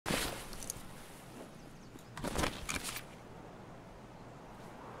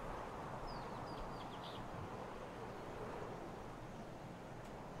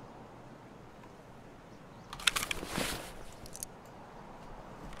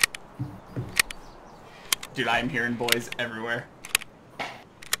Dude, I'm hearing boys everywhere.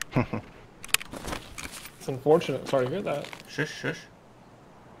 It's unfortunate. Sorry to hear that. Shush, shush.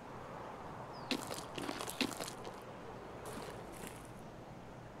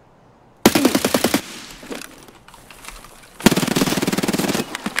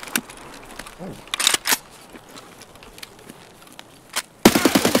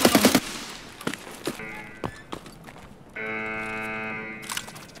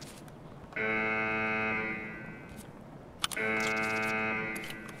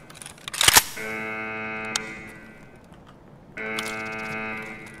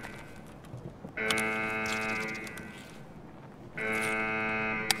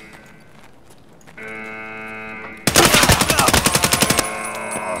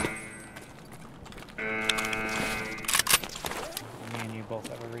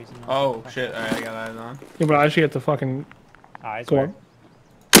 Oh shit! Alright, I got eyes on. Yeah, but I actually get the fucking Eyes. form.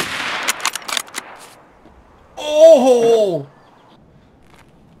 Oh!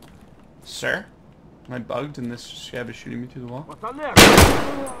 Sir? Am I bugged and this scab is shooting me through the wall?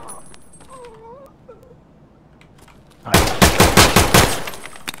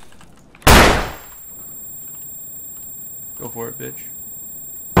 Go for it, bitch.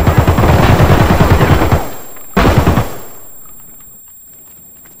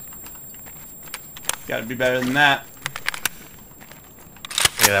 Gotta be better than that.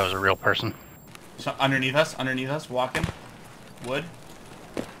 Yeah, that was a real person. So underneath us, walking. Wood.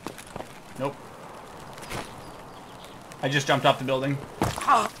 Nope. I just jumped off the building.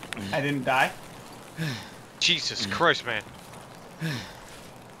 I didn't die. Jesus Christ, man.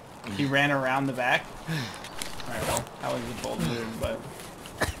 He ran around the back. Alright, well, that was a bold move, but...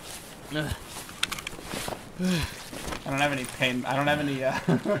 I don't have any pain. I don't have any,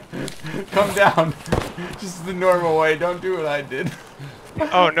 Come down. Just the normal way. Don't do what I did.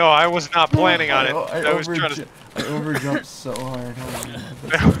 Oh no, I was not planning on it. I was trying to... I overjumped so hard.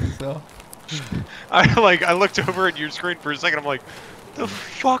 I looked over at your screen for a second. I'm like, the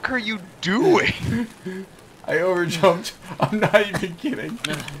fuck are you doing? I overjumped. I'm not even kidding.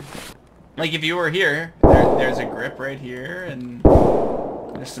 Like if you were here, there's a grip right here, and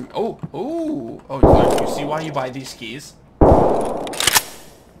there's some. Oh, you see why you buy these skis?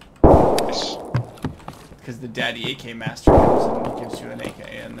 Because the Daddy AK Master comes and gives you an AK,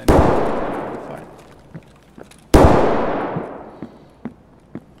 and then you're fine.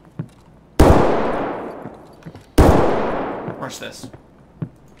 Watch this.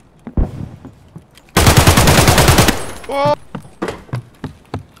 Whoa!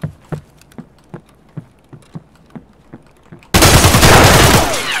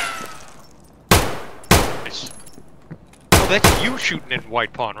 Oh, that's you shooting in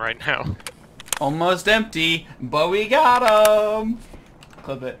White Pawn right now. Almost empty, but we got him.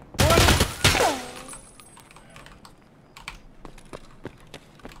 Clip it.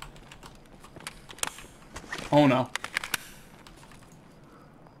 Oh no.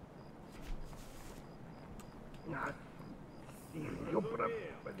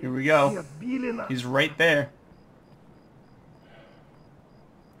 Here we go. He's right there.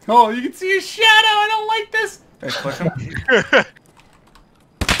 Oh, you can see his shadow. I don't like this. Guys, push him.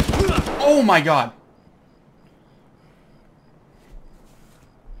 Oh my god.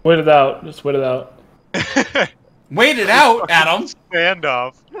 Wait it out. Just wait it out. Wait it out, Adam.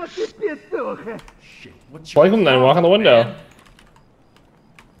 Standoff. Like him then. Walk on the window. Man.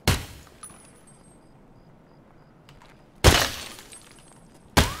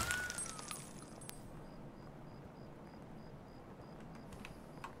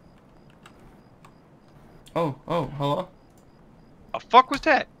 Oh, hello? The fuck was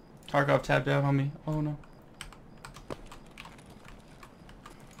that? Tarkov tapped out on me. Oh no.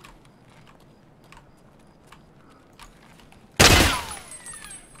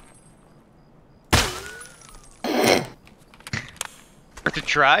 Worth a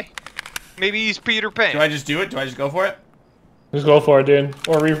try? Maybe he's Peter Pan. Do I just do it? Do I just go for it? Just go for it, dude.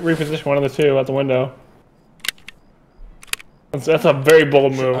 Or reposition one of the two out the window. That's a very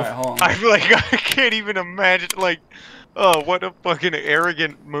bold move. Alright, hold on. I'm like, I can't even imagine, like, oh, what a fucking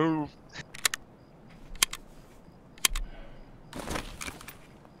arrogant move.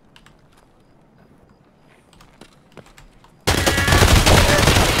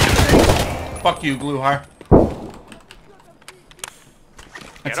 Fuck you, Gluhar.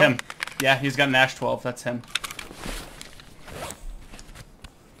 That's him. Yeah, he's got an Ash 12. That's him.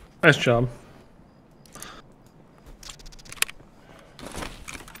 Nice job.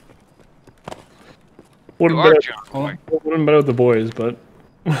 Wouldn't You are better, John Boy. wouldn't better with the boys, but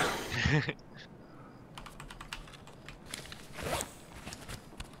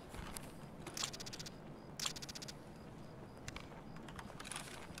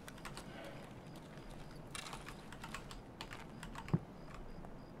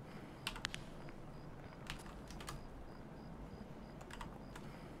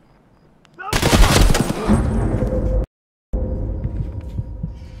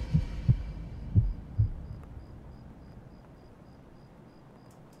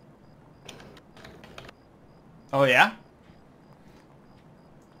Oh, yeah?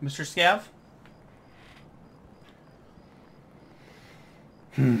 Mr. Scav?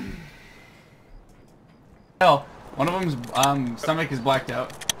 Hell, one of them's stomach is blacked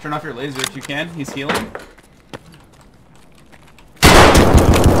out. Turn off your laser if you can. He's healing.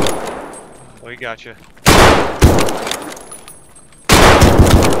 Oh, he got you.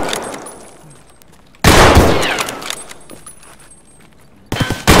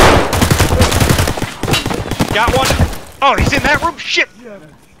 Got one. Oh, he's in that room. Shit.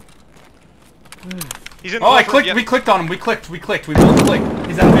 He's in the Oh, I room, clicked. yeah. We clicked on him. We clicked. We both clicked.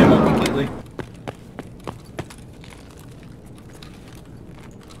 He's out of ammo completely.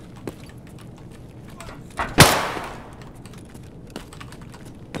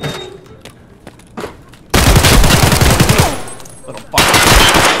 Little fuck.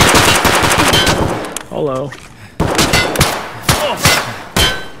 Hello.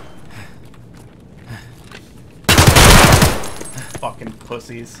 Fucking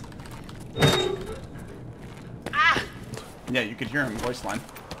pussies. Yeah, you could hear him voice line.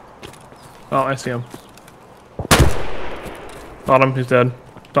 Oh, I see him. Got him. He's dead.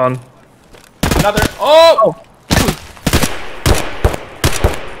 Done. Another. Oh!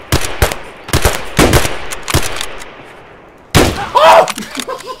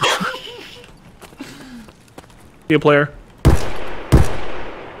 Be a player.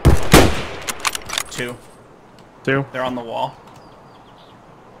 Two. Two. They're on the wall.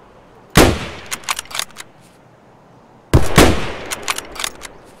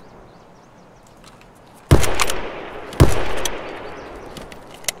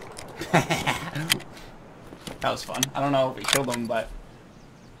 That was fun. I don't know if we killed them, but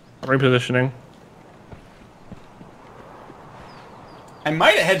Repositioning. I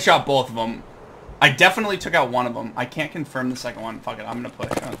might have headshot both of them. I definitely took out one of them. I can't confirm the second one. Fuck it, I'm gonna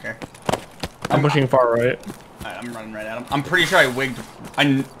push. I don't care. I'm pushing far right. Alright, I'm running right at him. I'm pretty sure I wigged.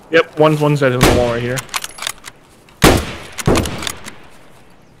 Yep, one's dead in the wall right here.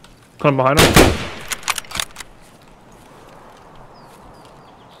 Come behind him.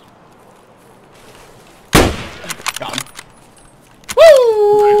 Got him.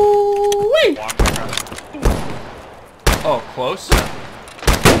 Woo! Wee! Oh, close.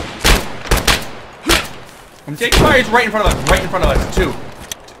 I'm taking fire. He's right in front of us. Right in front of us. Two.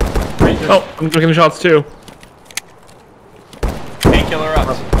 Right, Oh, I'm taking shots too. painkiller up.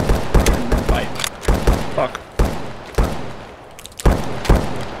 And then fight. Fuck.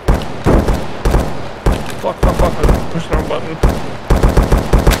 Fuck. I'm pushing the wrong button.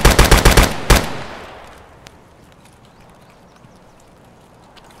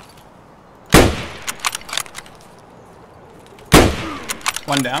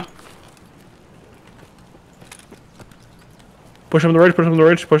 One down. Push him to the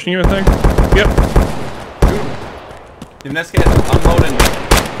ridge, pushing you, I think. Yep. In this case, I'm loading.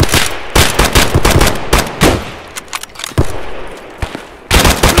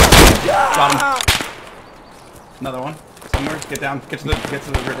 Got him. Another one. Somewhere. Get down. Get to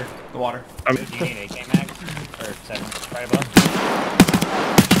the river. The water. I'm Do you need AK mag? Or 7? Right above?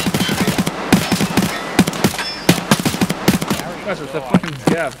 That's just a fucking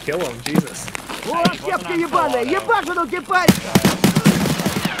jab. Kill him, Jesus. О, кепка ебаная, ебашу, ебать!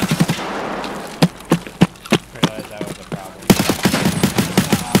 Realized that was a problem.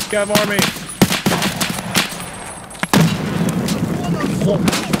 Scav army.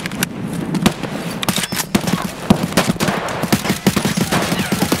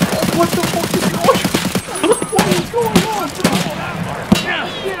 What the fuck is going on?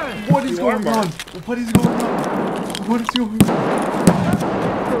 What is going on? What is going on? What is going on? What is going on?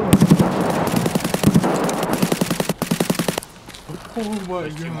 Oh my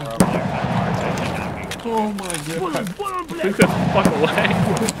god. Oh my god. Please get the fuck away.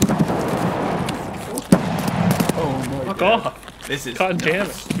 Oh my Fuck god. off. This is God damn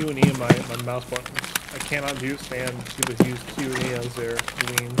it. Q and E on my mouse button. I cannot stand people who use Q and E as their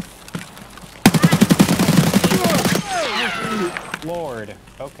means. Lord.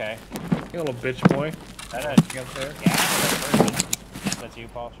 Okay. You little bitch boy. That a, you up there? Yeah, that's you,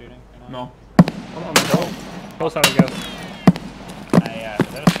 Paul, shooting? No. I'm on the hill. Hill's how to go.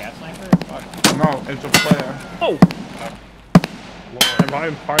 Is that a scat sniper? Fuck. No, it's a player. Oh! Lord. I'm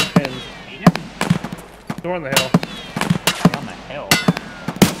behind hard pins. Eat him? Door on the hill. On the hill.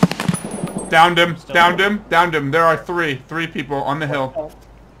 Downed him. Downed him. Downed him. There are three people on the hill.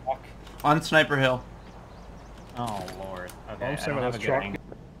 Fuck. On Sniper Hill. Oh, Lord. Okay, I'm I saying don't have a this good truck. angle.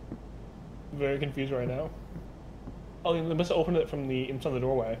 Very confused right now. Oh, they must have opened it from the inside the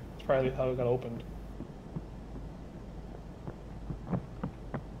doorway. That's probably how it got opened.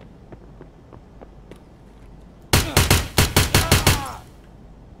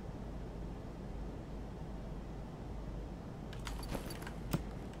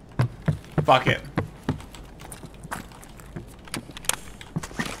 bucket.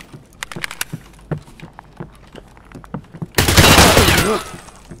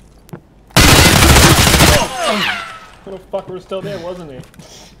 Little fucker was still there, wasn't he?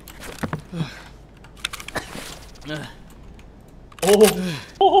 Oh!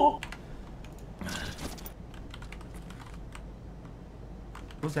 Oh!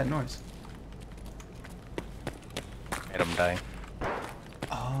 What was that noise? Made him die.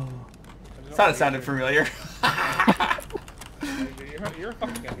 Oh. I thought it sounded familiar. You're a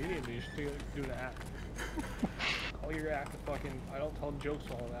fucking comedian, dude. You should do the act. Call your act a fucking... I don't tell jokes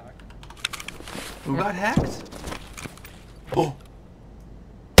all that. Who got hacked? Oh!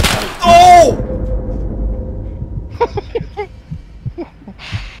 Oh!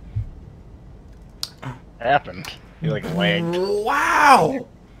 Happened. You like lagged. Wow!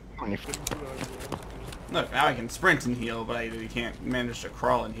 When you- Look, now I can sprint and heal, but I can't manage to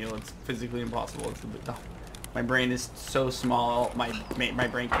crawl and heal. It's physically impossible. It's a bit, my brain is so small, my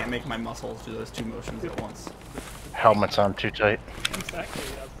brain can't make my muscles do those two motions at once. Helmet's on too tight. Exactly,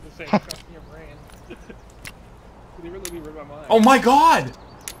 that's the same stuff in your brain. They really read my mind. Oh my god!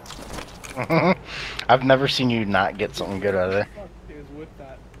 I've never seen you not get something good out of there. Fuck is with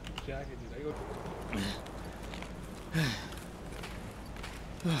that jacket, dude.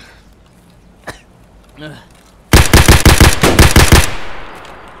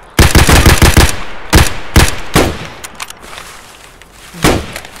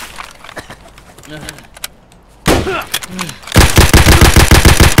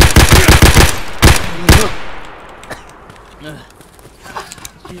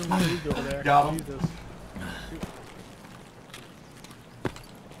 Got him. Jesus.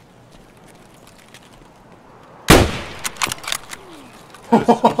 That is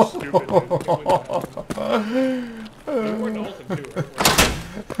so stupid, dude. We're Dalton too, right?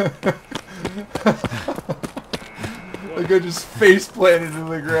 The guy just face planted in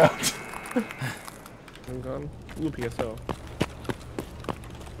the ground. I'm gone. Ooh, PSO.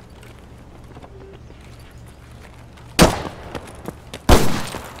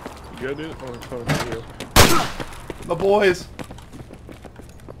 You good, dude? Oh, it's coming for you. The boys.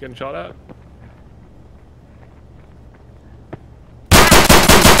 Getting shot at?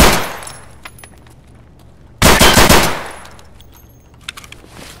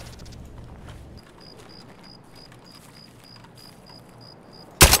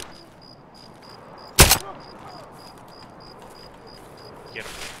 Get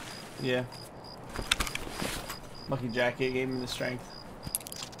him. Yeah. Lucky Jacket gave me the strength.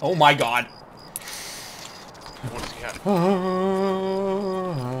 Oh my god. What does he have?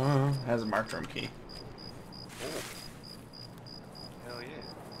 Has a marked room key. Hell yeah.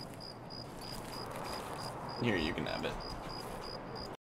 Here, you can have it.